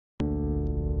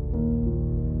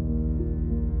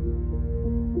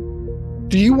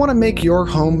Do you want to make your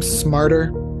home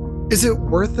smarter? Is it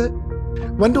worth it?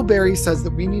 Wendell Barry says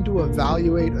that we need to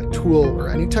evaluate a tool or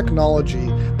any technology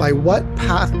by what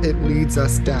path it leads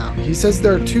us down. He says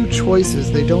there are two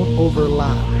choices, they don't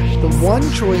overlap. The one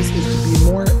choice is to be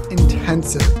more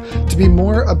intensive, to be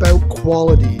more about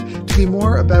quality, to be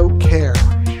more about care.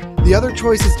 The other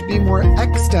choice is to be more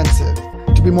extensive,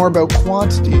 to be more about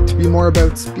quantity, to be more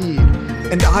about speed.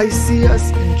 And I see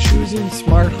us in choosing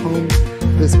smart homes,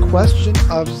 this question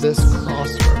of this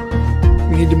crossroad.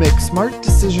 We need to make smart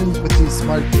decisions with these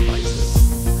smart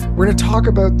devices. We're going to talk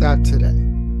about that today.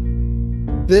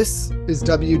 This is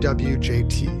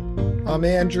WWJT. I'm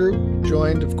Andrew,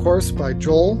 joined, of course, by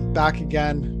Joel, back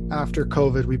again after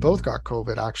COVID. We both got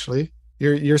COVID, actually.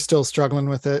 You're still struggling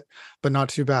with it, but not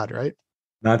too bad, right?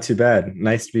 Not too bad.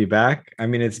 Nice to be back. I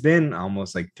mean, it's been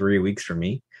almost like 3 weeks for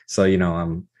me. So,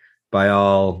 I'm by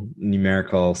all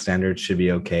numerical standards should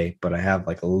be okay, but I have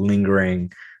like a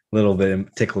lingering little bit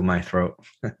of tickle in my throat.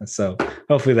 So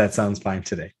hopefully that sounds fine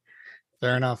today.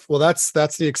 Fair enough. Well, that's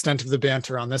the extent of the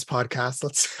banter on this podcast.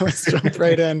 Let's jump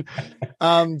right in.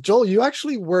 Joel, you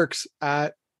actually worked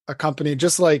at a company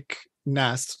just like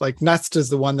Nest. Like Nest is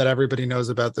the one that everybody knows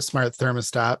about, the smart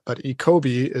thermostat, but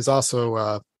ecobee is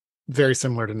also very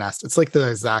similar to Nest. It's like the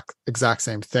exact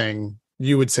same thing.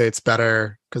 You would say it's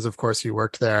better because, of course, you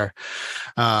worked there,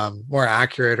 more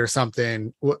accurate or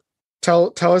something.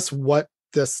 Tell us what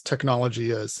this technology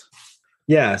is.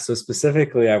 Yeah. So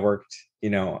specifically, I worked,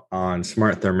 on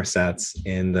smart thermostats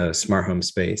in the smart home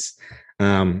space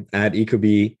at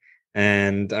ecobee.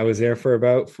 And I was there for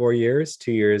about 4 years,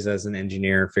 2 years as an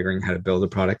engineer figuring how to build the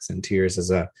products, and 2 years as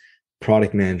a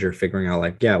product manager figuring out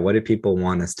what do people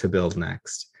want us to build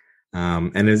next?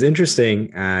 And it was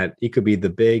interesting at ecobee. The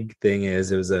big thing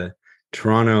is it was a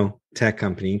Toronto tech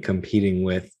company competing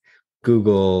with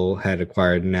Google had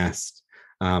acquired Nest.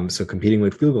 So competing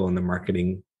with Google and the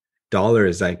marketing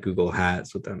dollars that Google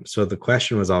has with them. So the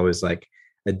question was always like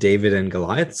a David and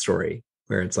Goliath story,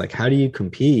 where it's like, how do you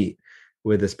compete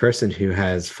with this person who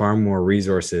has far more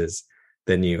resources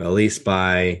than you, at least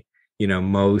by,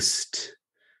 most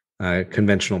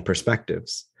conventional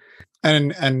perspectives.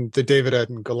 And the David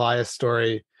and Goliath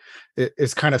story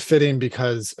is kind of fitting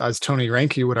because, as Tony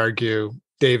Reinke would argue,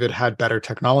 David had better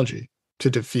technology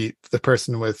to defeat the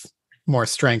person with more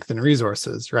strength and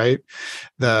resources, right?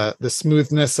 The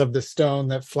smoothness of the stone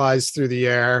that flies through the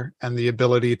air and the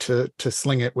ability to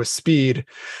sling it with speed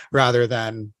rather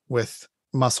than with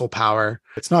muscle power.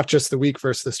 It's not just the weak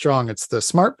versus the strong, it's the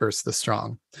smart versus the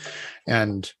strong.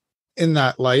 And in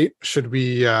that light, should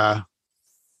we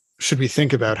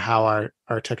think about how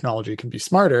our technology can be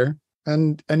smarter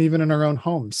and even in our own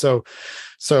home? So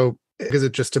is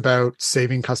it just about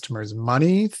saving customers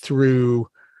money through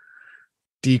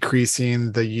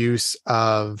decreasing the use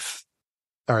of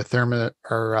our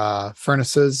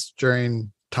furnaces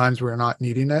during times we're not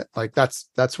needing it? Like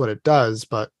that's what it does,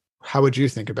 but how would you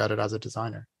think about it as a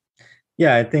designer?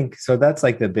 Yeah, I think so. That's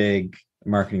like the big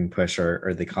marketing push,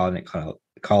 or they call it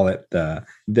the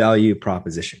value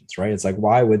propositions, right? It's like,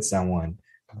 why would someone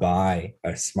buy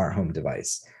a smart home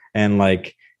device? And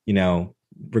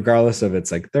regardless of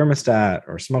it's like thermostat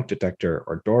or smoke detector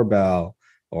or doorbell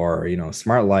or,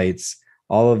 smart lights,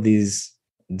 all of these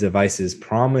devices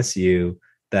promise you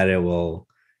that it will,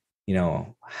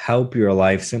 help your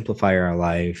life, simplify your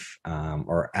life,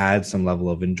 or add some level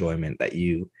of enjoyment that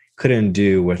you couldn't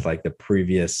do with like the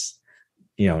previous,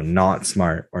 not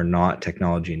smart or not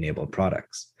technology enabled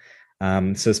products.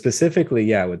 So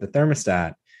specifically, with the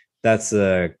thermostat, that's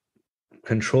a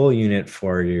control unit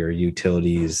for your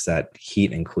utilities that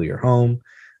heat and cool your home.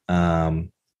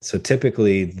 So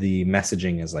typically the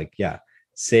messaging is like,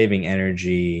 saving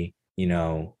energy,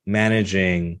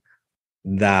 managing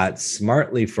that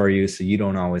smartly for you. So you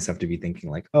don't always have to be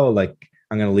thinking like, oh, like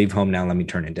I'm going to leave home now, let me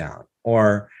turn it down.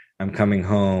 Or I'm coming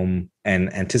home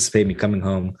and anticipate me coming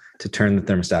home to turn the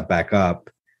thermostat back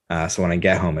up. So when I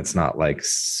get home, it's not like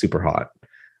super hot.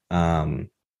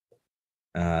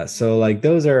 So like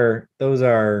those are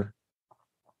the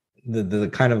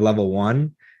kind of level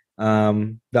one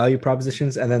value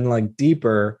propositions. And then like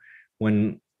deeper,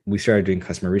 when we started doing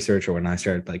customer research, or when I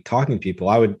started like talking to people,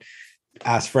 I would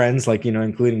ask friends, like,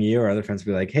 including you or other friends,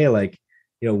 be like, hey, like,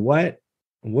 what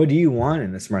do you want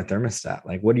in a smart thermostat?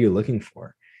 Like, what are you looking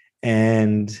for?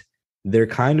 And there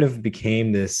kind of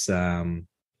became this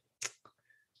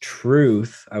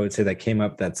truth, I would say, that came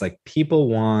up that's like people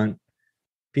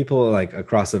like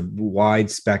across a wide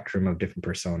spectrum of different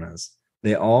personas.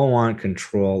 They all want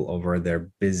control over their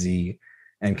busy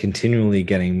and continually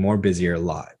getting more busier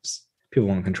lives. People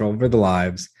want control over the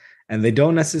lives, and they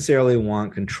don't necessarily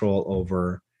want control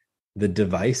over the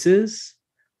devices,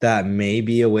 that may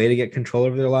be a way to get control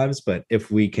over their lives. But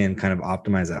if we can kind of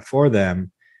optimize that for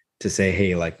them to say,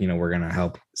 hey, like, we're going to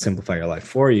help simplify your life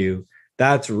for you,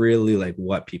 that's really like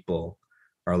what people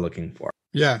are looking for.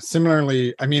 Yeah,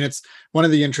 similarly, I mean, it's one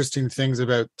of the interesting things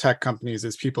about tech companies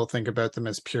is people think about them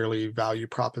as purely value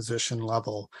proposition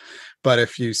level. But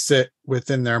if you sit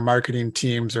within their marketing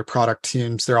teams or product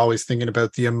teams, they're always thinking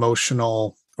about the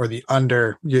emotional or the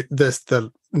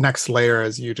next layer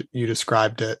as you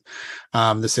described it.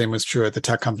 The same was true at the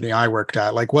tech company I worked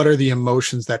at. Like, what are the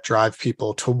emotions that drive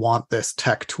people to want this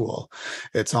tech tool?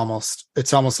 It's almost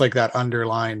like that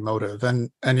underlying motive. And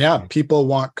yeah, people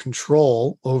want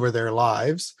control over their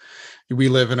lives. We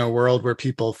live in a world where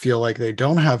people feel like they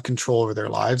don't have control over their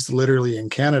lives. Literally in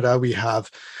Canada, we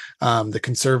have the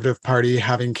Conservative Party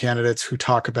having candidates who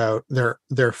talk about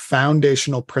their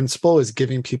foundational principle is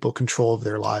giving people control of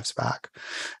their lives back,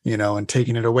 and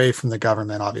taking it away from the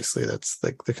government. Obviously, that's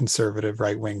like the conservative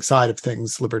right wing side of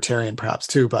things, libertarian perhaps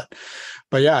too. But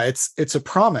yeah, it's a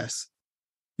promise.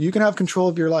 You can have control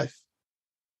of your life.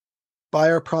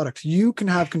 Buy our product. You can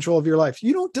have control of your life.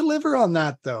 You don't deliver on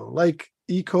that though. Like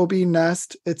Ecobee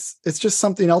Nest, it's just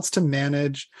something else to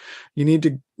manage. You need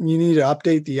to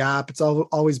update the app. It's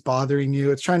always bothering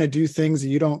you. It's trying to do things that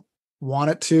you don't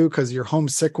want it to because you're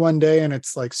homesick one day and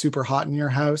it's like super hot in your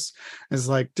house. It's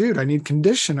like, dude, I need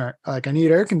conditioner. Like I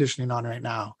need air conditioning on right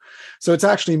now. So it's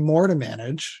actually more to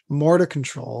manage, more to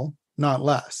control, not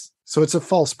less. So it's a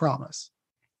false promise.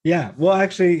 Yeah. Well,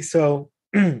 actually, so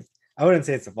I wouldn't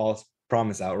say it's a false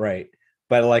promise outright,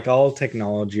 but like all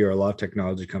technology or a lot of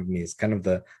technology companies, kind of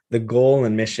the goal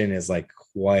and mission is like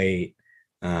quite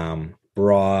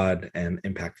broad and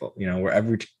impactful, where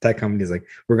every tech company is like,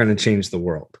 we're going to change the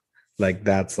world. Like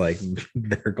that's like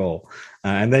their goal.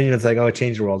 And then it's like, oh,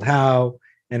 change the world. How?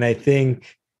 And I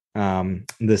think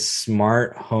the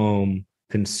smart home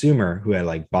consumer who had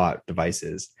like bought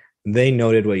devices, they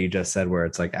noted what you just said, where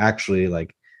it's like, actually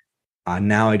like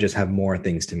now I just have more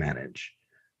things to manage.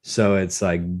 So it's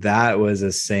like that was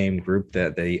the same group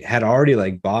that they had already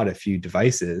like bought a few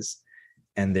devices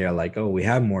and they're like, oh, we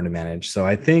have more to manage. So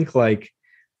I think like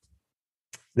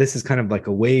this is kind of like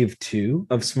a wave 2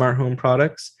 of smart home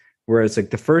products, where it's like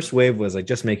the first wave was like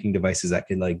just making devices that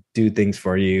could like do things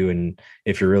for you. And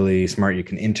if you're really smart, you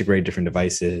can integrate different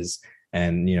devices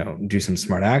and, do some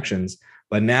smart actions.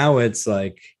 But now it's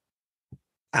like,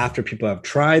 after people have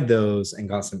tried those and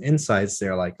got some insights,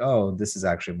 they're like, oh, this is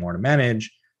actually more to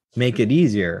manage, make it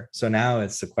easier. So now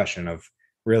it's a question of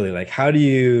really like, how do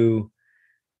you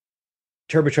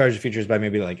turbocharge the features by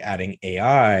maybe like adding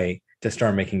AI to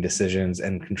start making decisions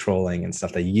and controlling and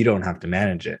stuff that you don't have to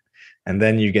manage it. And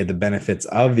then you get the benefits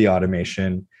of the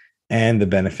automation and the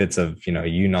benefits of,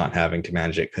 you not having to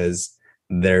manage it because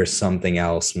there's something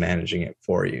else managing it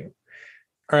for you.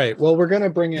 All right. Well, we're going to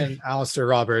bring in Alistair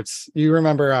Roberts. You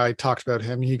remember I talked about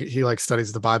him. He like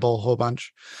studies the Bible a whole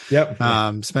bunch. Yep.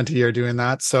 Spent a year doing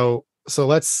that. So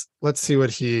let's see what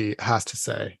he has to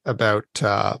say about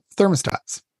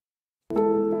thermostats.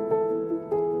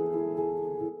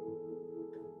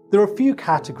 There are a few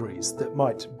categories that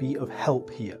might be of help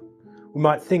here. We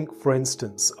might think, for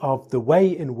instance, of the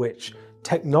way in which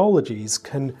technologies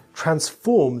can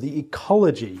transform the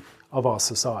ecology of our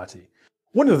society.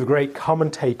 One of the great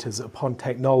commentators upon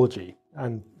technology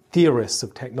and theorists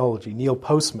of technology, Neil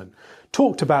Postman,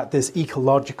 talked about this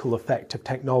ecological effect of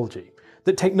technology,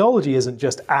 that technology isn't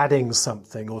just adding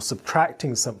something or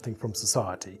subtracting something from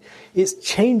society, it's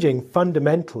changing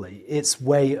fundamentally its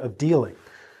way of dealing.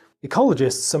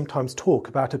 Ecologists sometimes talk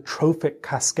about a trophic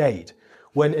cascade,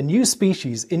 when a new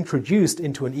species introduced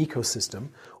into an ecosystem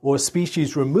or a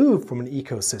species removed from an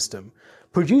ecosystem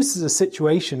produces a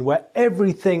situation where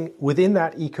everything within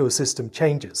that ecosystem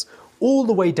changes, all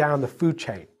the way down the food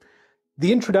chain.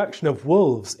 The introduction of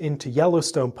wolves into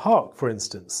Yellowstone Park, for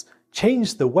instance,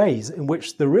 changed the ways in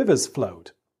which the rivers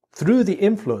flowed, through the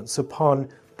influence upon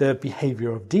the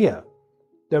behavior of deer.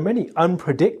 There are many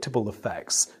unpredictable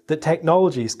effects that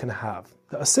technologies can have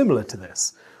that are similar to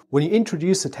this. When you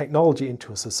introduce a technology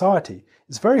into a society,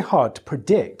 it's very hard to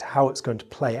predict how it's going to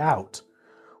play out.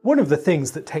 One of the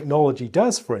things that technology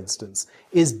does, for instance,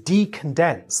 is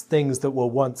decondense things that were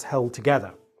once held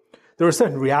together. There are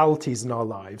certain realities in our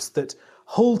lives that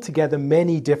hold together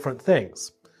many different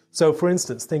things. So, for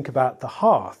instance, think about the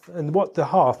hearth and what the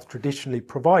hearth traditionally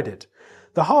provided.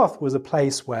 The hearth was a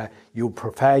place where you would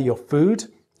prepare your food.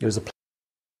 It was a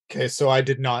Okay, so I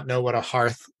did not know what a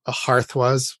hearth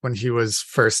was when he was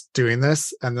first doing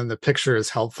this, and then the picture is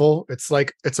helpful.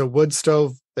 It's a wood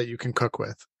stove that you can cook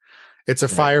with. It's a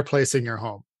fireplace in your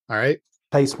home. All right.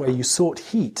 place where you sought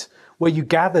heat, where you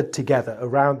gathered together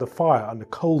around the fire on a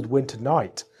cold winter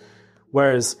night.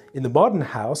 Whereas in the modern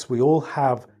house, we all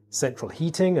have central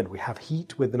heating and we have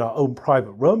heat within our own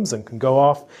private rooms and can go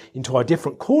off into our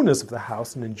different corners of the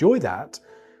house and enjoy that.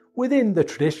 Within the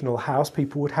traditional house,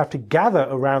 people would have to gather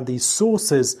around these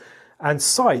sources and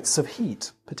sites of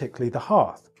heat, particularly the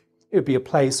hearth. It would be a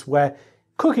place where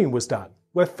cooking was done,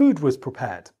 where food was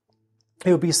prepared.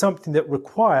 It would be something that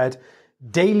required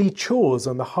daily chores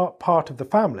on the part of the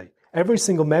family. Every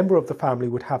single member of the family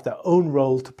would have their own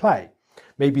role to play.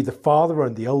 Maybe the father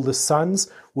and the oldest sons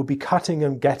would be cutting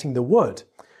and getting the wood.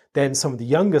 Then some of the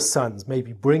youngest sons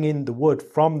maybe bring in the wood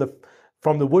from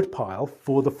the wood pile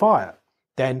for the fire.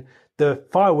 Then the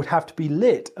fire would have to be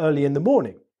lit early in the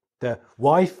morning. The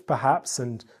wife, perhaps,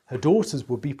 and her daughters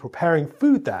would be preparing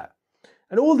food there.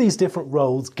 And all these different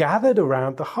roles gathered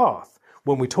around the hearth.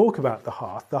 When we talk about the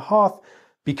hearth,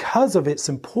 because of its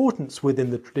importance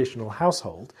within the traditional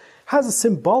household, has a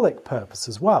symbolic purpose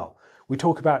as well. We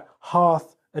talk about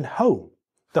hearth and home.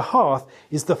 The hearth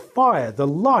is the fire, the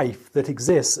life that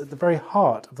exists at the very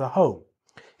heart of the home.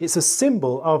 It's a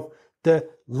symbol of the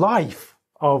life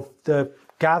of the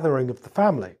gathering of the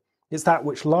family. It's that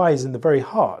which lies in the very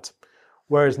heart.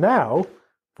 Whereas now,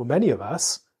 for many of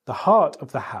us, the heart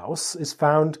of the house is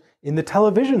found in the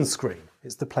television screen.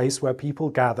 It's the place where people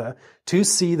gather to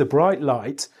see the bright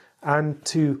light and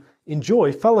to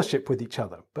enjoy fellowship with each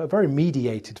other, but a very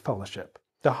mediated fellowship.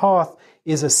 The hearth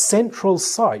is a central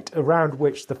site around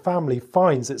which the family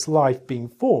finds its life being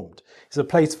formed. It's a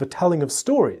place for telling of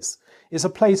stories. It's a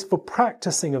place for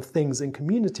practicing of things in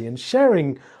community and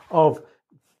sharing of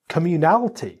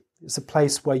communality. It's a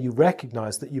place where you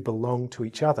recognize that you belong to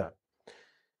each other.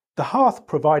 The hearth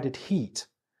provided heat,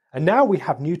 and now we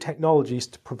have new technologies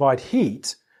to provide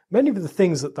heat. Many of the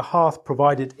things that the hearth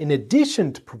provided in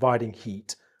addition to providing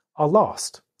heat are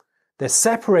lost. They're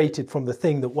separated from the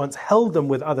thing that once held them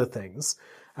with other things,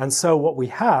 and so what we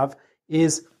have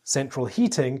is central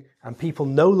heating and people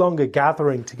no longer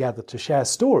gathering together to share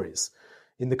stories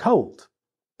in the cold.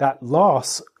 That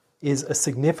loss is a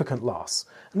significant loss.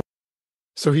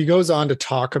 So he goes on to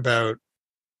talk about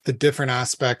the different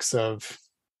aspects of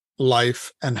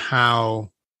life and how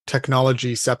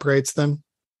technology separates them,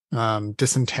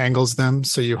 disentangles them.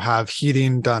 So you have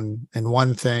heating done in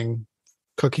one thing,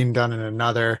 cooking done in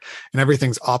another, and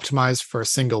everything's optimized for a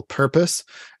single purpose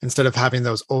instead of having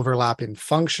those overlapping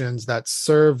functions that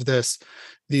serve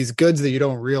these goods that you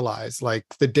don't realize. Like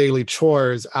the daily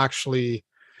chores actually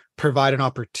provide an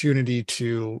opportunity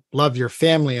to love your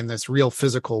family in this real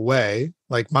physical way.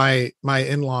 Like my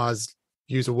in-laws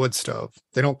use a wood stove.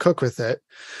 They don't cook with it,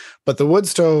 but the wood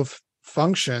stove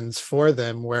functions for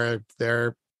them where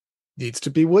there needs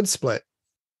to be wood split.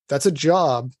 That's a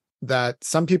job that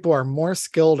some people are more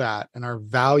skilled at and are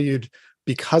valued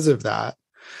because of that,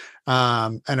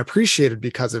 and appreciated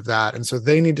because of that. And so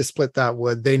they need to split that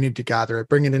wood. They need to gather it,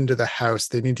 bring it into the house.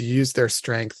 They need to use their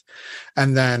strength.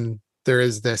 And then there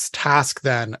is this task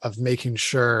then of making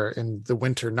sure in the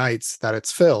winter nights that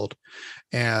it's filled.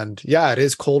 And yeah, it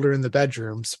is colder in the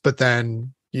bedrooms, but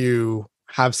then you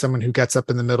have someone who gets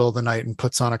up in the middle of the night and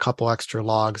puts on a couple extra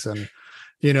logs, and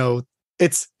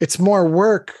it's more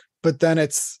work, but then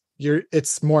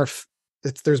there's more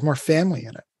family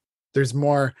in it. There's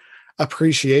more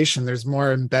appreciation. There's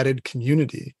more embedded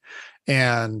community.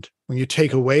 And when you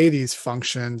take away these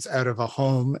functions out of a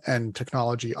home and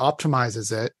technology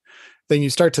optimizes it, then you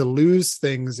start to lose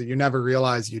things that you never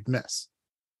realized you'd miss.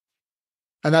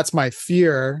 And that's my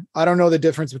fear. I don't know the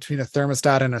difference between a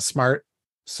thermostat and a smart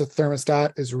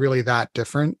thermostat is really that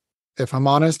different, if I'm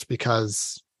honest,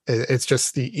 because it's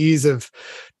just the ease of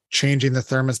changing the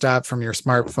thermostat from your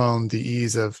smartphone, the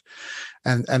ease of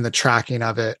and the tracking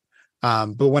of it.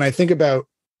 But when I think about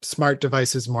smart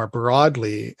devices more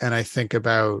broadly, and I think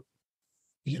about,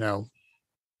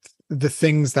 the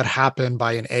things that happen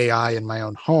by an AI in my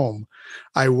own home,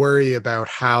 I worry about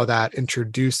how that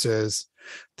introduces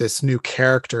this new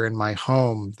character in my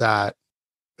home that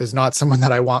is not someone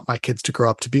that I want my kids to grow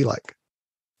up to be like.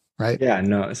 Right? Yeah,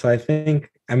 no. So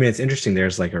it's interesting.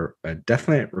 There's like a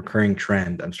definite recurring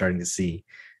trend I'm starting to see,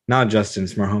 not just in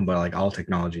smart home, but like all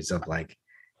technologies of like,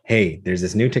 hey, there's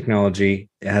this new technology.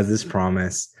 It has this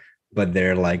promise, but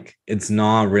they're like, it's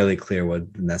not really clear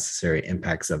what the necessary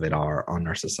impacts of it are on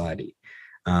our society.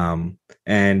 And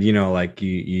like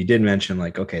you did mention,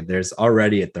 like, okay, there's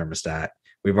already a thermostat.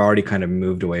 We've already kind of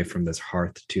moved away from this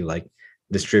hearth to like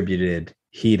distributed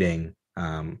heating,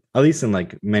 at least in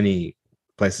like many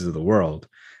places of the world.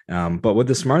 But what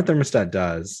the smart thermostat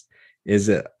does is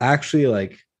it actually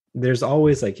like there's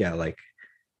always like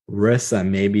risks that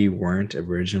maybe weren't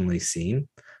originally seen.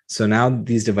 So now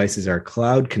these devices are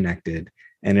cloud connected,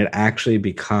 and it actually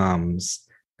becomes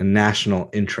a national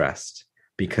interest,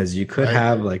 because you could Right.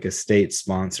 have like a state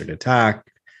sponsored attack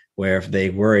where if they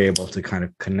were able to kind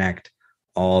of connect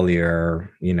all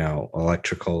your,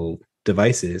 electrical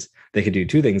devices, they could do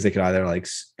two things. They could either like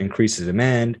increase the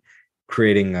demand,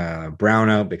 creating a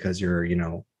brownout because your,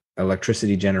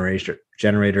 electricity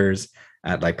generators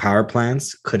at like power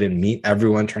plants couldn't meet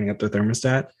everyone turning up their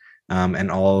thermostat,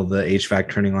 and all the HVAC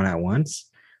turning on at once,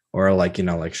 or like,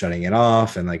 like shutting it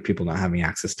off and like people not having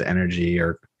access to energy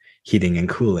or heating and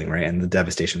cooling, right? And the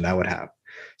devastation that would have.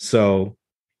 So,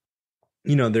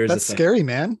 there's That's this like, scary,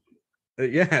 man.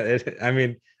 yeah, I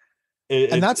mean,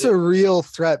 And that's a real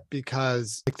threat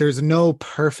because like there's no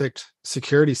perfect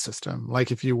security system.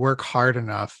 Like if you work hard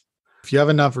enough, if you have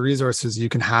enough resources, you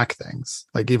can hack things.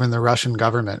 Like even the Russian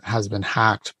government has been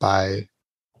hacked by,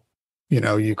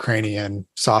 Ukrainian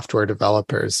software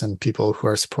developers and people who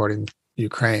are supporting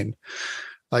Ukraine.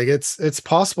 Like it's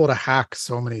possible to hack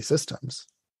so many systems.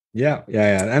 yeah.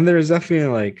 And there's definitely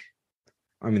like,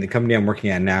 I mean, the company I'm working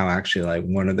at now, actually, like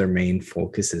one of their main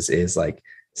focuses is like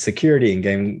security and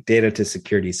getting data to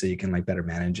security so you can like better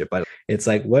manage it. But it's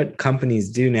like what companies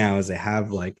do now is they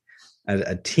have like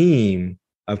a team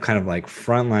of kind of like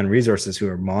frontline resources who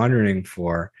are monitoring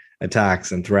for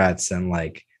attacks and threats and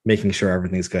like making sure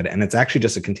everything's good. And it's actually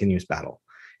just a continuous battle.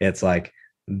 It's like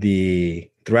the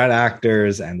threat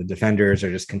actors and the defenders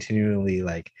are just continually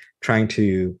like trying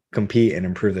to compete and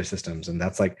improve their systems. And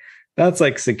that's like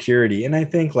security. And I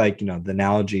think like, the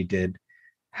analogy did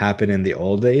happen in the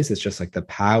old days. It's just like the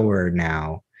power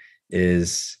now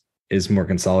is more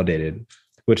consolidated,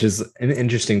 which is an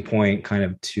interesting point kind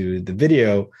of to the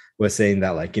video, was saying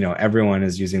that like, everyone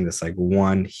is using this like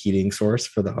one heating source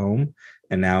for the home.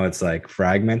 And now it's like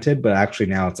fragmented, but actually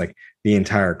now it's like the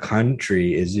entire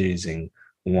country is using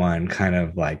one kind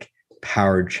of like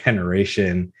power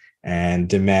generation and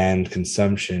demand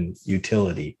consumption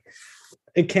utility.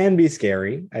 It can be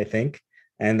scary, I think.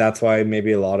 And that's why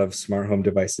maybe a lot of smart home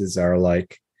devices are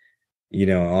like,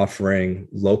 offering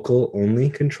local only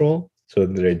control. So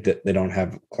they don't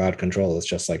have cloud control. It's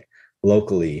just like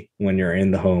locally when you're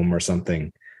in the home or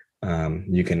something,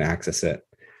 you can access it.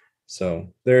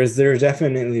 So there's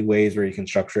definitely ways where you can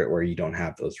structure it where you don't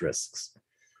have those risks.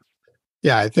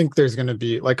 Yeah, I think there's going to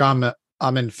be like I'm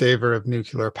in favor of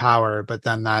nuclear power, but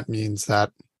then that means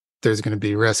that there's going to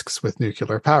be risks with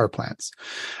nuclear power plants.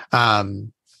 For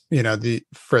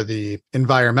the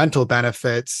environmental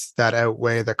benefits that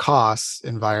outweigh the costs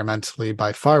environmentally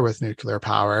by far with nuclear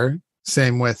power.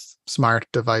 Same with smart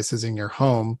devices in your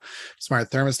home, smart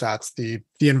thermostats.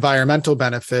 The environmental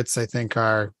benefits I think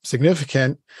are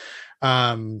significant,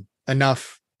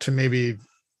 enough to maybe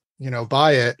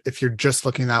buy it if you're just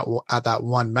looking at that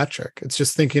one metric. It's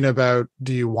just thinking about,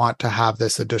 do you want to have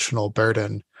this additional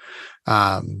burden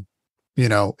in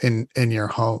your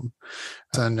home?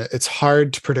 And it's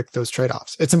hard to predict those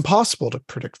trade-offs. It's impossible to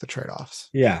predict the trade-offs.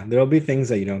 Yeah, there'll be things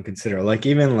that you don't consider, like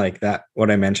even like that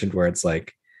what I mentioned, where it's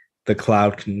like the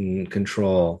cloud can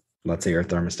control, let's say, your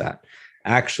thermostat.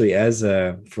 Actually,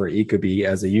 for Ecobee,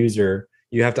 as a user,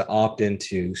 you have to opt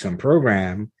into some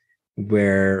program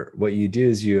where what you do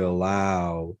is you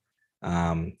allow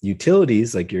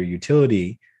utilities, like your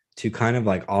utility, to kind of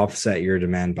like offset your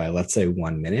demand by, let's say,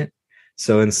 1 minute.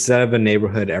 So instead of a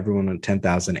neighborhood, everyone with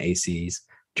 10,000 ACs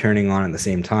turning on at the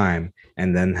same time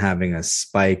and then having a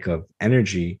spike of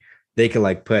energy, they could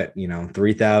like put,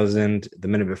 3,000 the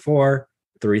minute before,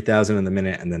 3,000 in the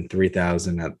minute, and then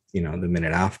 3,000 at, the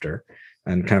minute after,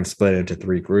 and kind of split it into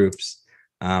three groups.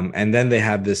 And then they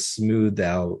have this smoothed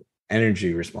out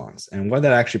energy response. And what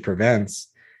that actually prevents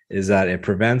is that it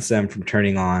prevents them from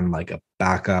turning on like a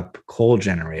backup coal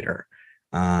generator.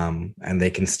 And they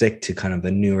can stick to kind of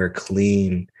the newer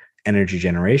clean energy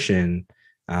generation,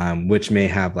 which may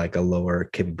have like a lower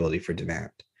capability for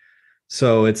demand.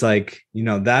 So it's like,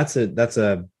 that's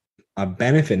a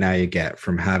benefit now you get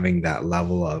from having that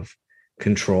level of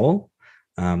control,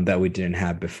 that we didn't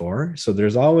have before. So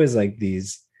there's always like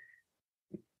these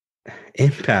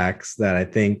impacts that I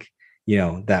think,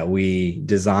 that we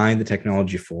designed the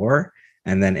technology for,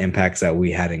 and then impacts that we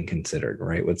hadn't considered,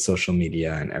 right? With social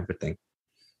media and everything.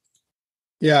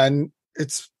 Yeah, and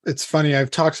it's funny. I've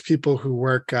talked to people who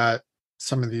work at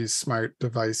some of these smart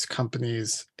device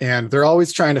companies, and they're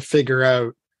always trying to figure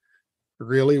out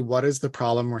really what is the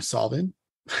problem we're solving.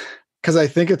 Because I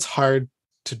think it's hard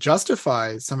to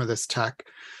justify some of this tech,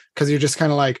 because you're just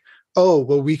kind of like, oh,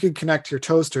 well, we could connect your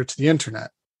toaster to the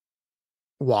internet.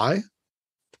 Why?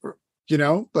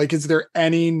 Like, is there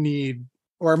any need?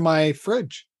 Or my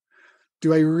fridge?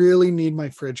 do I really need my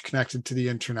fridge connected to the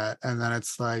internet? And then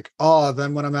it's like, oh,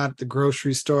 then when I'm at the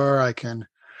grocery store, I can,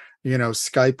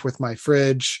 Skype with my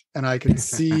fridge and I can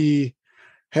see,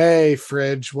 hey,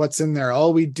 fridge, what's in there?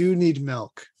 Oh, we do need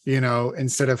milk,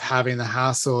 instead of having the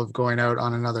hassle of going out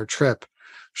on another trip.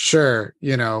 Sure,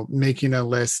 making a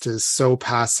list is so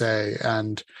passe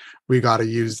and we got to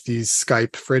use these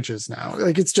Skype fridges now.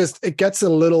 Like, it gets a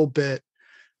little bit,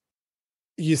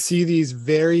 you see these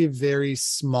very, very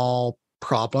small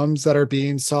problems that are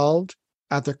being solved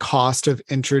at the cost of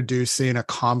introducing a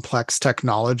complex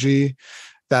technology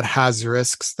that has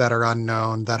risks that are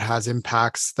unknown, that has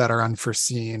impacts that are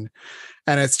unforeseen.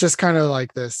 And it's just kind of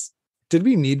like this, did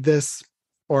we need this?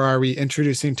 Or are we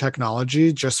introducing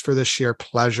technology just for the sheer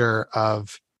pleasure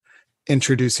of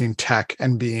introducing tech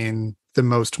and being the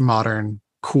most modern,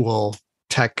 cool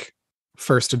tech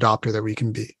first adopter that we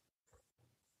can be?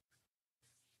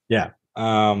 Yeah.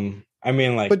 I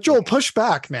mean, like, but Joel, push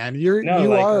back, man. You're an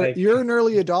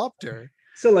early adopter.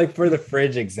 So like for the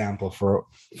fridge example, for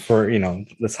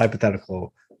this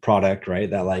hypothetical product, right?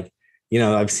 That like,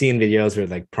 I've seen videos where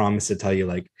like promise to tell you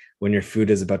like when your food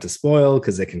is about to spoil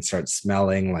because it can start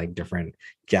smelling like different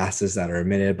gases that are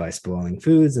emitted by spoiling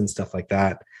foods and stuff like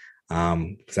that.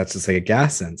 Because that's just like a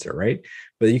gas sensor, right?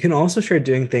 But you can also start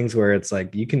doing things where it's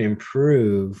like you can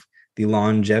improve the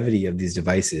longevity of these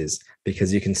devices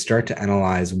because you can start to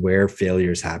analyze where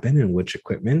failures happen and which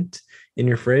equipment in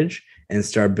your fridge and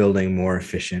start building more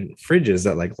efficient fridges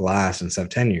that like last instead of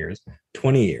 10 years,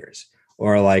 20 years,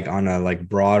 or like on a like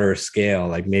broader scale,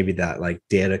 like maybe that like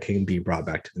data can be brought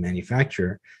back to the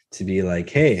manufacturer to be like,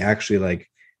 hey, actually like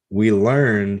we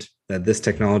learned that this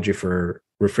technology for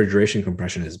refrigeration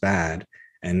compression is bad.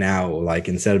 And now like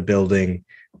instead of building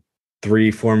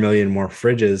 3-4 million more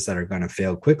fridges that are going to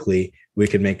fail quickly, we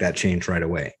could make that change right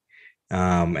away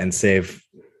and save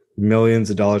millions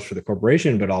of dollars for the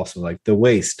corporation, but also like the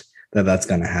waste that's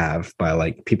going to have by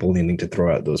like people needing to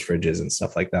throw out those fridges and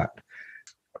stuff like that.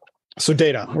 So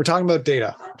data, we're talking about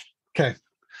data. Okay.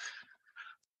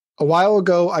 A while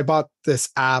ago, I bought this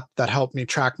app that helped me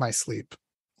track my sleep.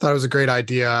 Thought it was a great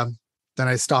idea. Then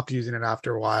I stopped using it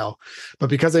after a while. But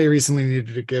because I recently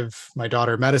needed to give my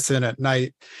daughter medicine at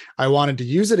night, I wanted to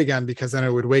use it again because then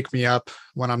it would wake me up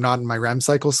when I'm not in my REM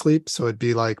cycle sleep. So it'd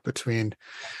be like between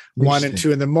 1 and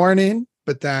 2 in the morning,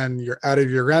 but then you're out of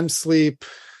your REM sleep.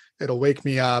 It'll wake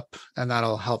me up and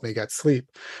that'll help me get sleep.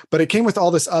 But it came with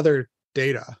all this other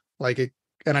data,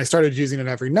 and I started using it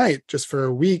every night just for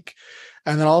a week.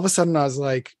 And then all of a sudden I was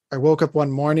like, I woke up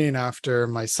one morning after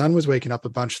my son was waking up a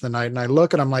bunch of the night and I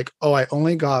look and I'm like, oh, I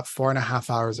only got 4.5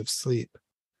 hours of sleep.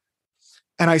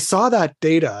 And I saw that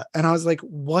data and I was like,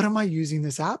 what am I using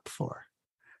this app for?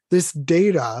 This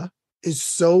data is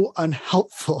so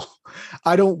unhelpful.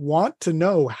 I don't want to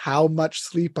know how much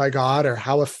sleep I got or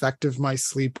how effective my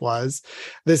sleep was.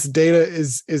 This data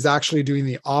is actually doing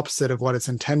the opposite of what it's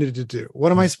intended to do.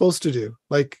 What am I supposed to do?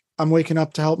 Like, I'm waking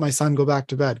up to help my son go back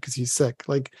to bed because he's sick.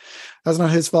 Like, that's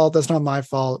not his fault. That's not my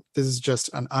fault. This is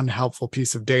just an unhelpful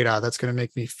piece of data that's going to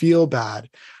make me feel bad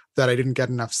that I didn't get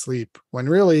enough sleep, when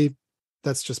really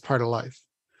that's just part of life.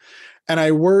 And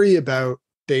I worry about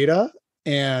data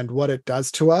and what it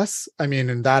does to us. I mean,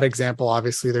 in that example,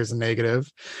 obviously there's a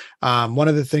negative. One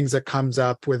of the things that comes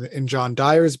up in John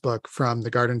Dyer's book, From the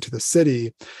Garden to the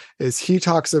City, is he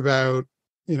talks about,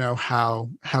 how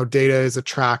data is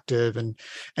attractive. And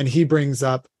he brings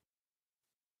up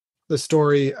the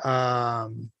story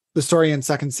in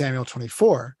 2 Samuel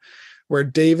 24, where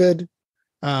David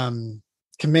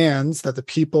commands that the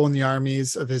people in the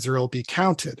armies of Israel be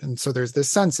counted. And so there's this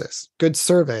census, good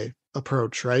survey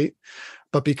approach, right?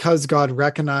 But because God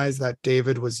recognized that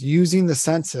David was using the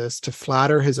census to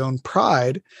flatter his own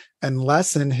pride and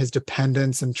lessen his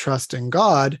dependence and trust in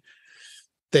God,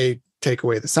 they take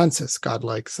away the census. God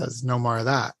says no more of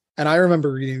that. And I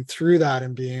remember reading through that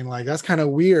and being like, that's kind of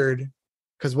weird,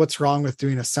 because what's wrong with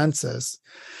doing a census?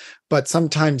 But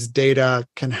sometimes data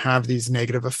can have these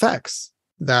negative effects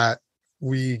that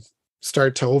we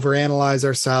start to overanalyze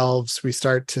ourselves. We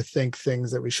start to think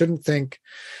things that we shouldn't think.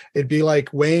 It'd be like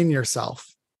weighing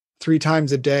yourself 3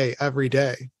 times a day, every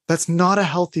day. That's not a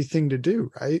healthy thing to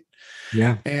do, right?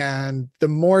 Yeah. And the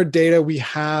more data we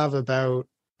have about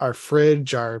our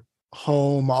fridge, our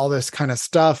home, all this kind of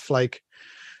stuff, like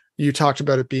you talked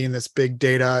about it being this big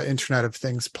data, Internet of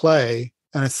Things play.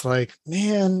 And it's like,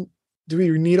 man, do we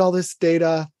need all this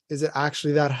data? Is it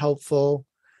actually that helpful?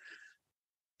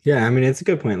 Yeah, I mean, it's a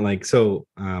good point. Like, so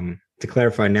to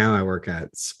clarify, now I work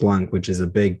at Splunk, which is a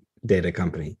big data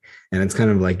company, and it's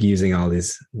kind of like using all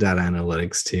these data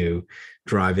analytics to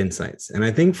drive insights. And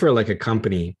I think for like a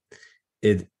company,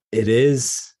 it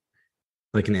is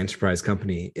like an enterprise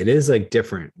company, it is like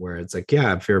different where it's like,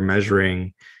 yeah, if you're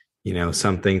measuring,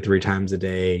 something 3 times a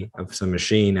day of some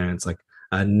machine and it's like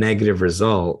a negative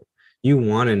result, you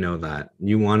want to know that.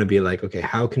 You want to be like, okay,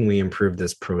 how can we improve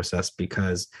this process?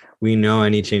 Because we know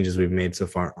any changes we've made so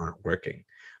far aren't working.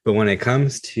 But when it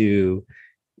comes to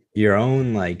your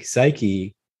own like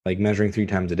psyche, like measuring 3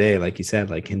 times a day, like you said,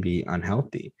 like can be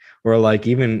unhealthy. Or like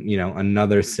even,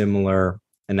 another similar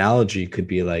analogy could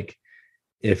be like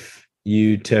if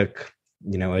you took,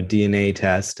 a DNA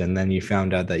test and then you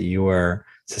found out that you were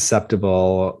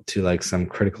susceptible to like some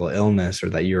critical illness or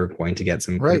that you're going to get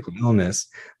some Right. critical illness,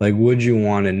 like would you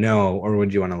want to know or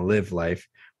would you want to live life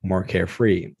more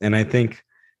carefree? And I think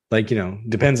like,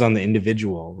 depends on the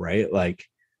individual, right? Like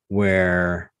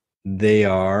where they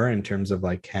are in terms of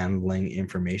like handling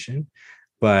information.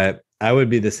 But I would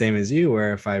be the same as you,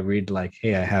 where if I read like,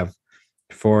 hey, I have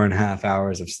 4.5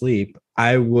 hours of sleep,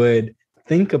 I would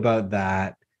think about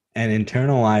that and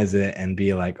internalize it and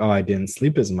be like, oh, I didn't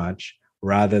sleep as much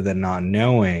rather than not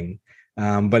knowing.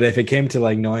 But if it came to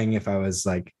like knowing if I was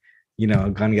like,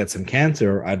 gonna get some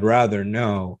cancer, I'd rather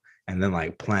know and then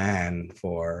like plan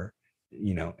for,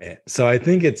 it. So I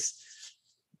think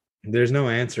there's no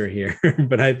answer here,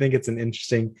 but I think it's an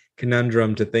interesting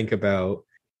conundrum to think about.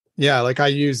 Yeah, like I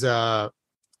use a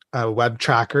web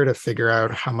tracker to figure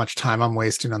out how much time I'm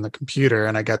wasting on the computer.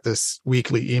 And I get this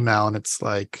weekly email and it's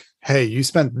like, hey, you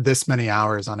spent this many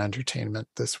hours on entertainment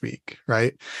this week,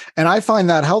 right? And I find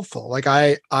that helpful. Like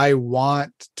I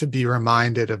want to be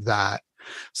reminded of that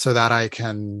so that I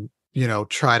can,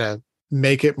 try to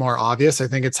make it more obvious. I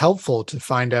think it's helpful to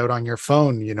find out on your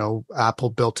phone, Apple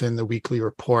built in the weekly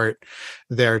report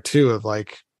there too of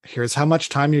like, here's how much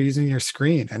time you're using your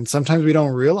screen. And sometimes we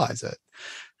don't realize it,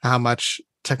 how much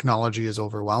technology is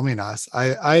overwhelming us.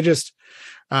 I just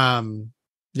I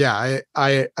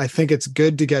think it's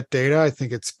good to get data. I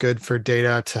think it's good for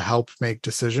data to help make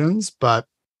decisions, but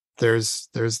there's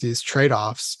these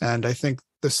trade-offs. And I think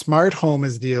the smart home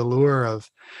is the allure of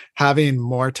having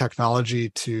more technology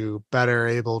to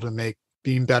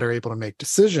being better able to make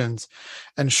decisions.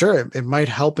 And sure, it might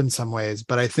help in some ways,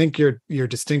 but I think your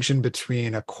distinction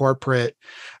between a corporate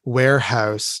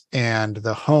warehouse and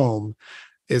the home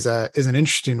is an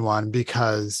interesting one,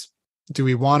 because do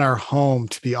we want our home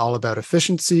to be all about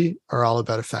efficiency or all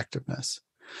about effectiveness?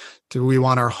 Do we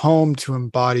want our home to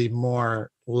embody more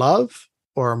love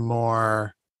or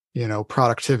more,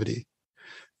 productivity?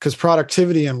 Because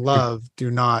productivity and love do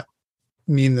not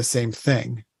mean the same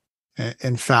thing.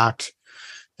 In fact,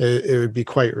 it would be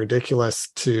quite ridiculous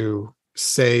to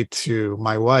say to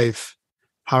my wife,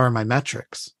 how are my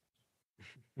metrics?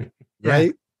 Yeah.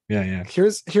 Right? Yeah.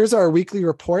 Here's our weekly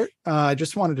report. I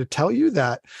just wanted to tell you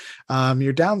that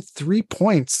you're down 3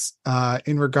 points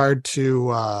in regard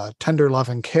to tender love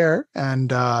and care, and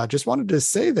just wanted to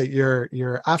say that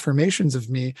your affirmations of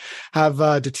me have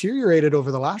deteriorated over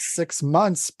the last 6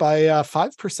 months by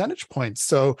 5 percentage points.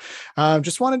 So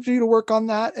just wanted you to work on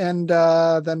that, and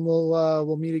then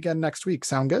we'll meet again next week.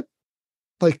 Sound good?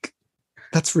 Like,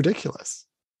 that's ridiculous.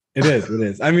 It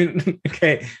is. I mean,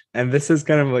 okay. And this is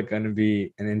kind of like going to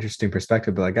be an interesting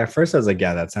perspective. But like at first I was like,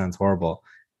 yeah, that sounds horrible.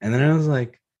 And then I was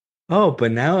like, oh,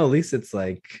 but now at least it's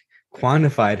like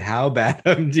quantified how bad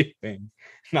I'm doing,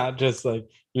 not just like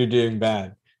you're doing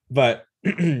bad. But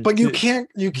But you can't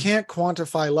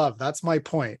quantify love. That's my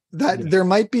point. That there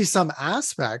might be some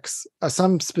aspects,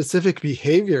 some specific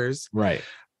behaviors, right.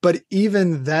 But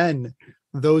even then,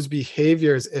 those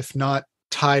behaviors, if not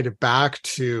tied back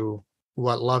to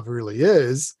what love really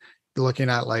is, looking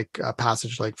at like a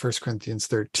passage like 1 Corinthians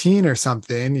 13 or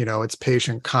something, it's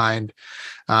patient, kind.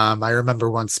 I remember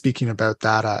once speaking about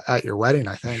that at your wedding,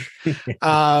 I think.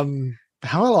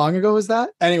 How long ago was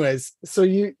that? Anyways, so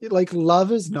you like,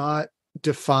 love is not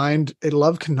defined.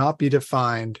 Love cannot be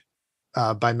defined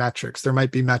by metrics. There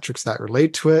might be metrics that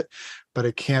relate to it, but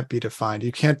it can't be defined.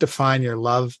 You can't define your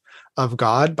love of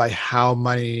God by how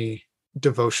many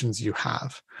devotions you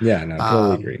have. Yeah, no,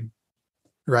 totally agree.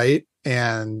 Right.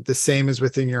 And the same is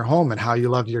within your home and how you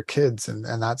love your kids and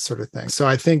that sort of thing. So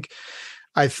I think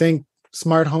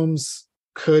smart homes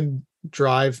could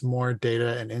drive more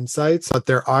data and insights, but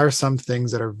there are some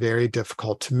things that are very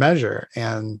difficult to measure.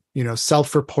 And,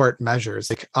 self-report measures.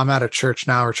 Like, I'm at a church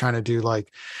now, we're trying to do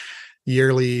like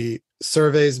yearly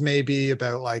surveys maybe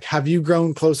about like, have you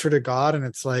grown closer to God? And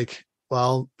it's like,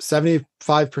 well,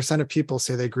 75% of people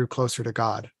say they grew closer to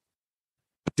God.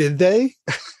 Did they?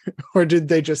 Or did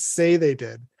they just say they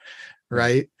did?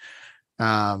 Right.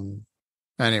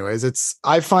 Anyways,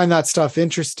 I find that stuff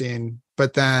interesting,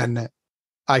 but then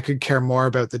I could care more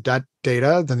about the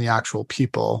data than the actual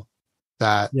people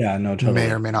that Yeah, no, may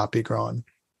totally. or may not be growing.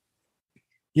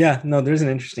 Yeah, no, there's an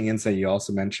interesting insight you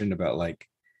also mentioned about like,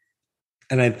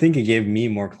 and I think it gave me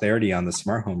more clarity on the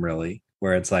smart home, really,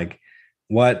 where it's like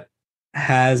what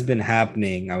has been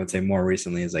happening, I would say more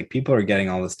recently, is like people are getting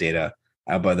all this data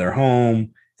about their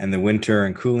home and the winter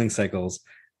and cooling cycles,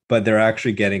 but they're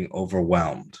actually getting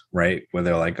overwhelmed, right? Where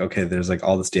they're like, okay, there's like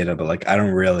all this data, but like I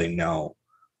don't really know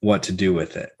what to do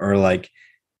with it. Or like,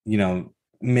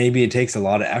 maybe it takes a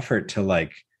lot of effort to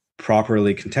like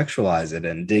properly contextualize it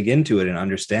and dig into it and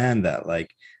understand that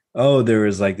like, oh, there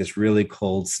was like this really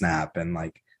cold snap and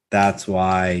like that's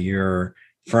why your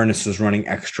furnace is running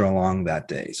extra long that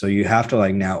day. So you have to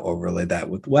like now overlay that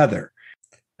with weather.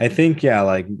 I think, yeah,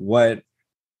 like what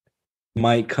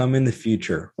might come in the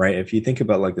future, right? If you think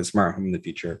about like the smart home in the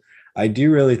future, I do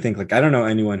really think like I don't know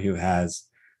anyone who has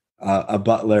a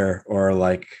butler or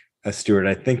like a steward.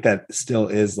 I think that still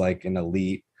is like an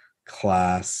elite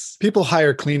class. People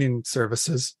hire cleaning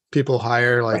services. People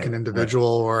hire like an Right, right, individual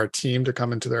or a team to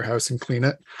come into their house and clean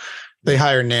it. They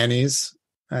hire nannies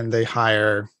and they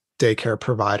hire daycare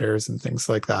providers and things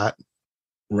like that.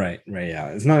 right, right. Yeah,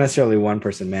 it's not necessarily one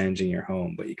person managing your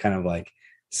home, but you kind of like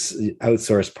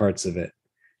outsource parts of it.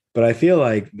 But I feel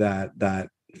like that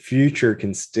future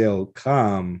can still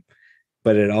come,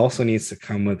 but it also needs to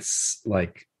come with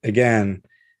like again,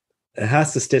 it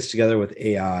has to stitch together with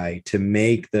AI to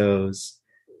make those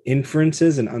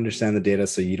inferences and understand the data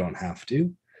so you don't have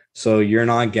to. So you're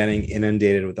not getting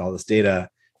inundated with all this data.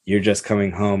 You're just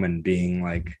coming home and being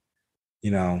like,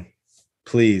 you know,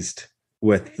 pleased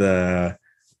with the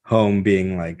home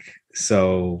being like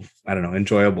so, I don't know,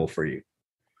 enjoyable for you.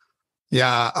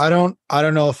 Yeah, I don't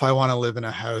know if I want to live in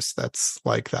a house that's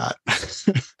like that.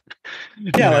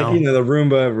 you Yeah, like know. the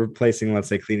Roomba replacing, let's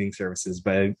say, cleaning services,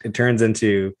 but it turns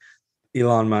into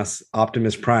Elon Musk's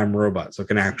Optimus Prime robot, so it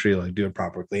can actually like do a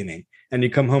proper cleaning, and you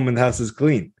come home and the house is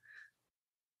clean.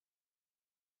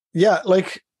 Yeah,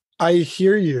 like I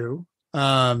hear you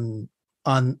on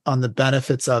the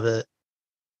benefits of it,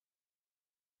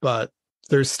 but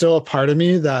there's still a part of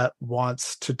me that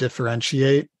wants to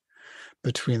differentiate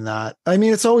between that. I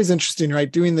mean, it's always interesting,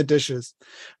 right? Doing the dishes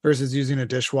versus using a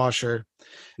dishwasher.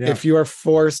 Yeah, If you are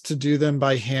forced to do them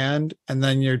by hand and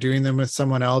then you're doing them with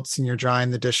someone else and you're drying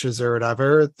the dishes or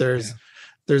whatever, yeah,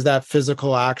 there's that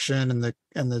physical action and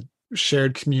the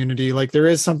shared community. Like there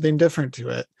is something different to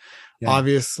it. yeah,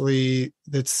 Obviously,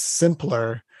 it's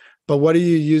simpler, but what are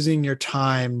you using your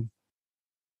time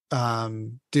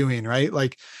doing, right?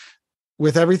 Like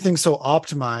with everything so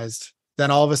optimized, then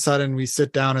all of a sudden we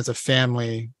sit down as a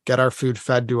family, get our food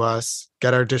fed to us,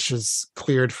 get our dishes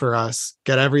cleared for us,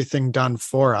 get everything done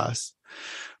for us.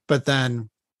 But then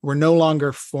we're no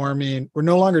longer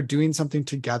doing something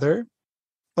together.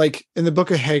 Like in the book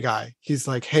of Haggai, he's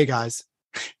like, hey guys,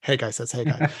 Haggai says, hey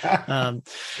guy. Um,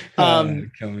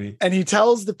 um, kill me. and he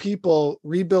tells the people,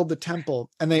 rebuild the temple,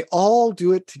 and they all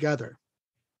do it together.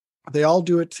 They all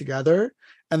do it together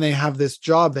and they have this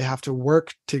job. They have to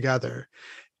work together.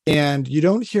 And you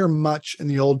don't hear much in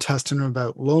the Old Testament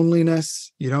about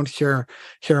loneliness. You don't hear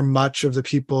much of the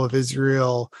people of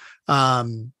Israel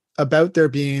about there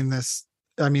being this.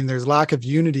 I mean, there's lack of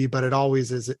unity, but it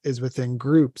always is within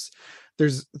groups.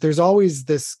 There's always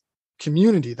this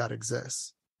community that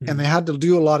exists, and they had to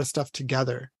do a lot of stuff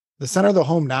together. The center of the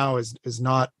home now is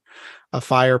not a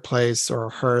fireplace or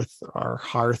a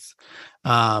hearth,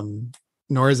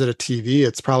 nor is it a TV.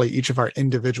 It's probably each of our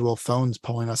individual phones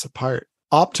pulling us apart,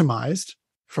 optimized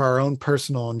for our own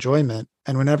personal enjoyment.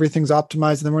 And when everything's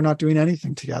optimized, then we're not doing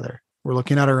anything together. We're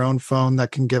looking at our own phone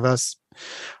that can give us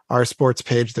our sports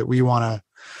page that we want to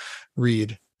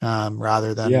read,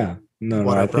 rather than Yeah, no, no,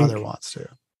 what our brother wants to.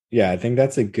 I think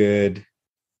that's a good,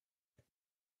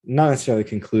 not necessarily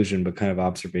conclusion, but kind of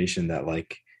observation that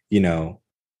like,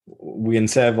 we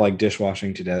instead of like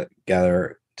dishwashing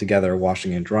together,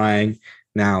 washing and drying,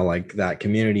 now like that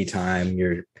community time,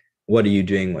 what are you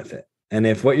doing with it? And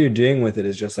if what you're doing with it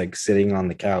is just like sitting on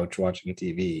the couch watching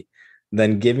TV,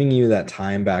 then giving you that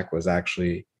time back was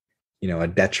actually, a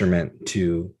detriment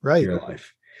to Right. your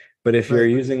life. But if you're Right.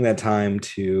 using that time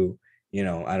to,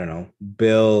 I don't know,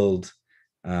 build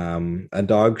a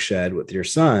dog shed with your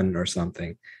son or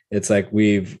something, it's like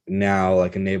we've now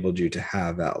like enabled you to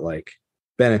have that like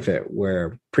benefit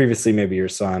where previously maybe your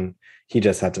son, he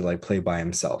just had to like play by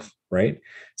himself, right?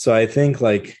 So I think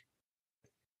like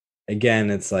again,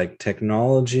 it's like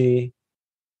technology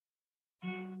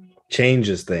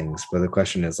changes things, but the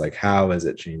question is like how is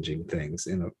it changing things?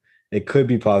 It could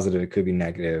be positive, it could be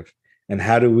negative, and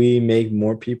how do we make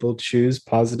more people choose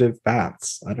positive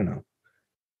paths? I don't know.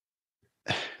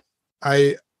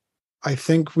 I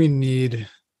think we need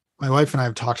my wife and I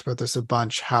have talked about this a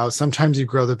bunch, how sometimes you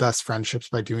grow the best friendships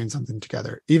by doing something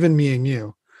together. Even me and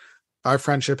you, our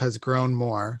friendship has grown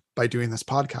more by doing this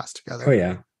podcast together. Oh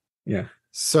yeah. Yeah.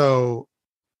 So,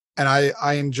 and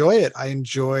I enjoy it. I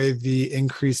enjoy the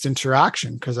increased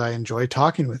interaction because I enjoy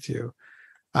talking with you.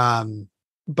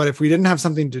 But if we didn't have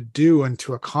something to do and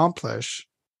to accomplish,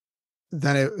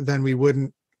 then we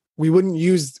wouldn't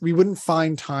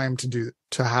find time to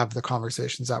have the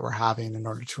conversations that we're having in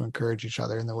order to encourage each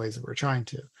other in the ways that we're trying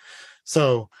to.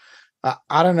 So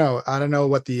I don't know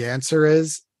what the answer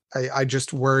is. I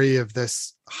just worry of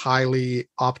this highly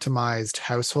optimized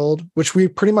household, which we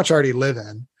pretty much already live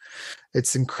in.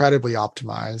 It's incredibly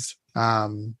optimized.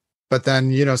 But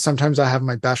then, sometimes I have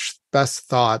my best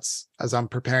thoughts as I'm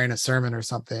preparing a sermon or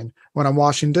something when I'm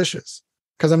washing dishes,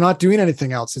 because I'm not doing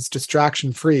anything else. It's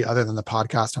distraction free other than the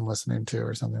podcast I'm listening to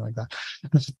or something like that.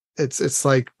 It's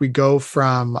like we go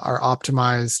from our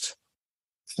optimized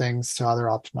things to other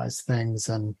optimized things,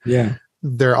 and Yeah.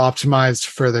 they're optimized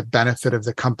for the benefit of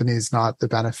the companies, not the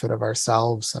benefit of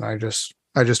ourselves. And I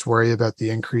just worry about the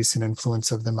increasing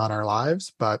influence of them on our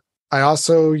lives. But I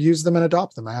also use them and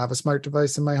adopt them. I have a smart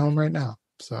device in my home right now.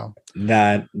 So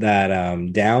that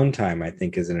downtime, I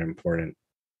think, is an important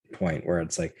point, where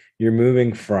it's like you're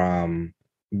moving from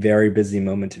very busy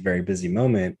moment to very busy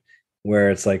moment,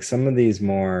 where it's like some of these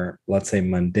more, let's say,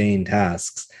 mundane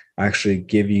tasks actually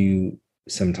give you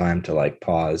some time to like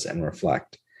pause and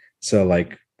reflect. So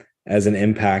like as an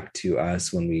impact to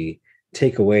us, when we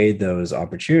take away those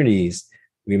opportunities,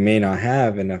 we may not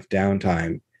have enough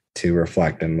downtime to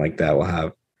reflect, and like that will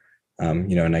have a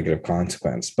negative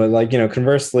consequence. But like,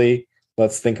 conversely,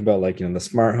 let's think about like, the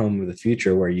smart home of the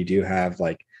future, where you do have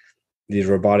like these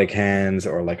robotic hands,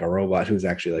 or like a robot who's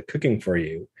actually like cooking for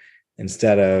you,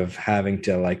 instead of having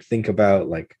to like think about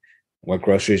like, what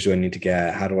groceries do I need to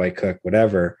get? How do I cook?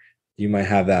 Whatever. You might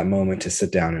have that moment to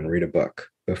sit down and read a book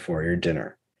before your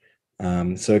dinner.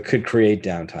 So it could create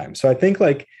downtime. So I think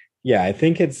like, yeah, I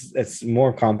think it's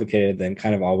more complicated than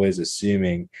kind of always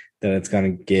assuming that it's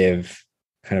going to give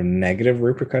kind of negative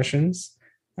repercussions.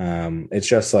 It's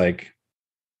just like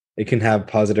it can have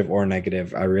positive or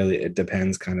negative. It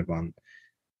depends kind of on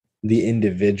the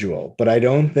individual. But I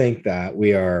don't think that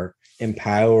we are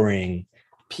empowering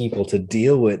people to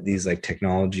deal with these like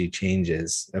technology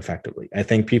changes effectively. I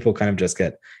think people kind of just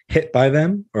get hit by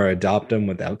them or adopt them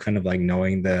without kind of like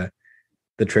knowing the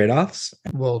trade-offs.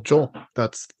 Well, Joel,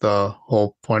 that's the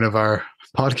whole point of our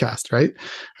podcast, right?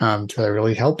 To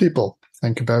really help people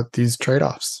think about these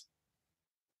trade-offs.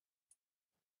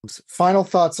 Final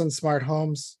thoughts on smart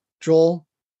homes. Joel,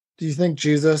 do you think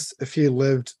Jesus, if he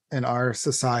lived in our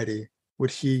society, would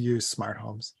he use smart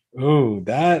homes? Oh,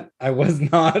 that I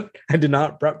did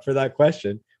not prep for that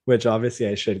question, which obviously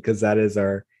I should, because that is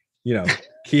our,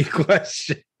 key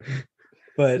question.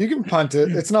 But you can punt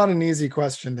it. It's not an easy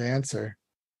question to answer.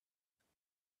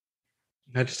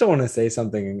 I just don't want to say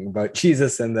something about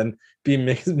Jesus and then be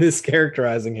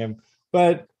mischaracterizing him.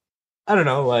 But I don't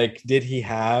know, like, did he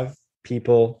have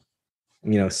people,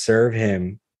 serve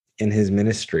him in his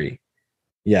ministry?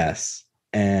 Yes.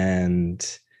 And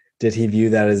did he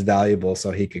view that as valuable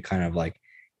so he could kind of like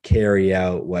carry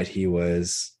out what he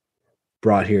was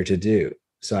brought here to do?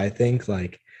 So I think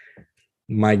like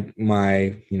my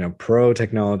pro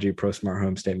technology, pro smart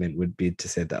home statement would be to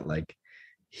say that like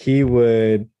he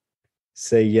would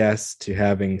say yes to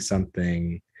having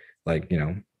something like,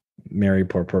 Mary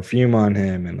pour perfume on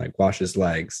him and like wash his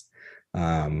legs,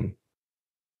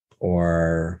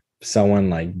 or someone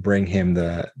like bring him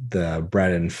the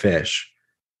bread and fish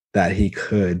that he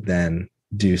could then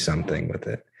do something with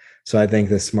it. So I think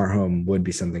the smart home would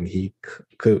be something he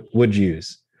would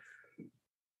use.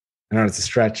 I know it's a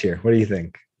stretch here. What do you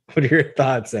think? What are your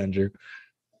thoughts, Andrew?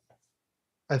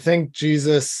 I think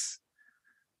Jesus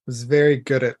was very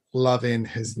good at loving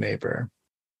his neighbor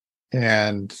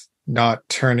and not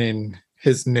turning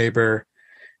his neighbor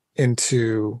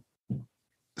into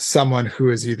someone who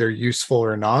is either useful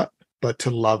or not, but to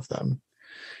love them.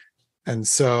 And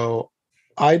so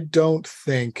I don't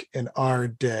think in our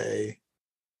day,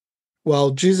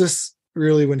 well, Jesus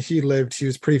really, when he lived, he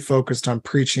was pretty focused on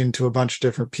preaching to a bunch of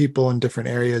different people in different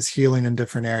areas, healing in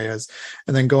different areas,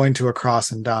 and then going to a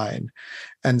cross and dying.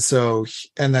 And so,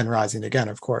 and then rising again,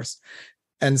 of course.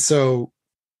 And so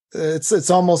it's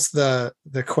almost the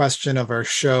question of our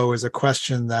show is a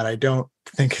question that I don't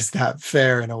think is that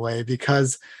fair in a way,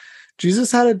 because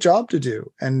Jesus had a job to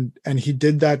do, and he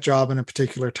did that job in a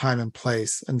particular time and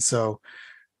place. And so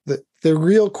the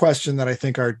real question that I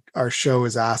think our show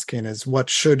is asking is, what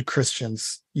should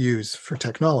Christians use for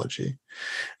technology?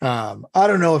 I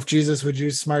don't know if Jesus would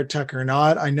use smart tech or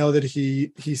not. I know that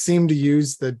he seemed to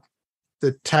use the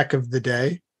tech of the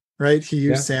day, right? He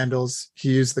used sandals,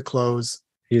 he used the clothes,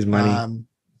 he used money.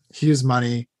 He used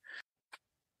money.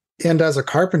 And as a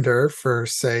carpenter for,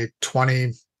 say,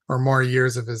 20 or more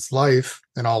years of his life,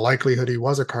 in all likelihood, he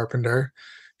was a carpenter,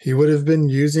 he would have been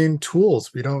using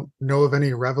tools. We don't know of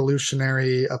any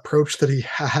revolutionary approach that he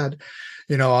had.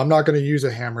 I'm not going to use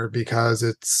a hammer because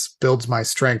it builds my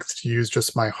strength to use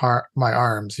just my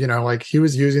arms. Like, he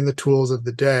was using the tools of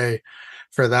the day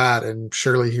for that. And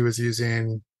surely he was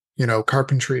using,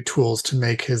 carpentry tools to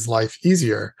make his life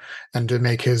easier and to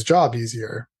make his job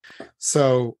easier.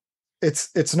 So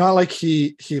it's not like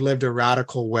he lived a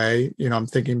radical way. I'm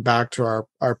thinking back to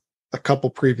a couple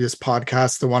previous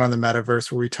podcasts, the one on the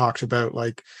metaverse, where we talked about,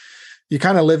 like, you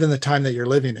kind of live in the time that you're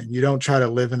living in. You don't try to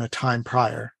live in a time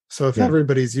prior. So if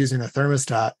everybody's using a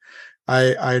thermostat,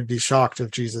 I'd be shocked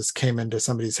if Jesus came into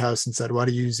somebody's house and said, "What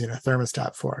are you using a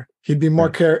thermostat for?" He'd be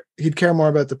he'd care more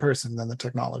about the person than the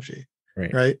technology.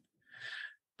 Right.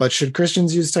 But should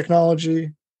Christians use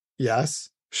technology? Yes.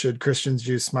 Should Christians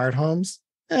use smart homes?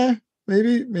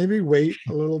 Maybe wait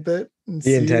a little bit and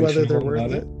see whether they're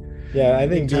worth it. Yeah, I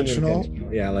think being intentional.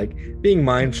 Yeah, like being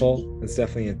mindful is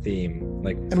definitely a theme.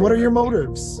 And what are your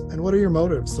motives?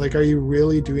 Like, are you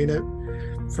really doing it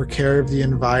for care of the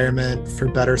environment, for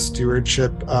better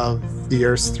stewardship of the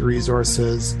Earth's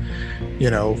resources?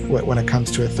 When it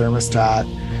comes to a thermostat,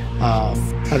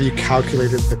 have you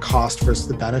calculated the cost versus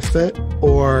the benefit,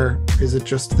 or is it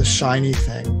just the shiny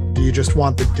thing? Do you just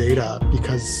want the data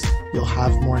because you'll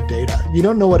have more data? You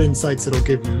don't know what insights it'll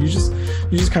give you. You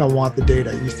just kind of want the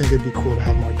data. You think it'd be cool to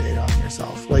have more data on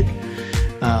yourself.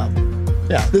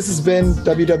 This has been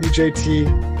WWJT,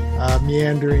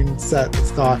 meandering set of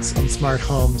thoughts on smart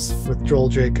homes with Joel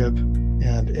Jacob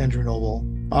and Andrew Noble.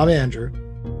 I'm Andrew.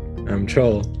 I'm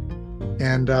Joel.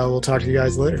 And we'll talk to you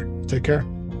guys later. Take care.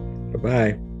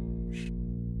 Bye-bye.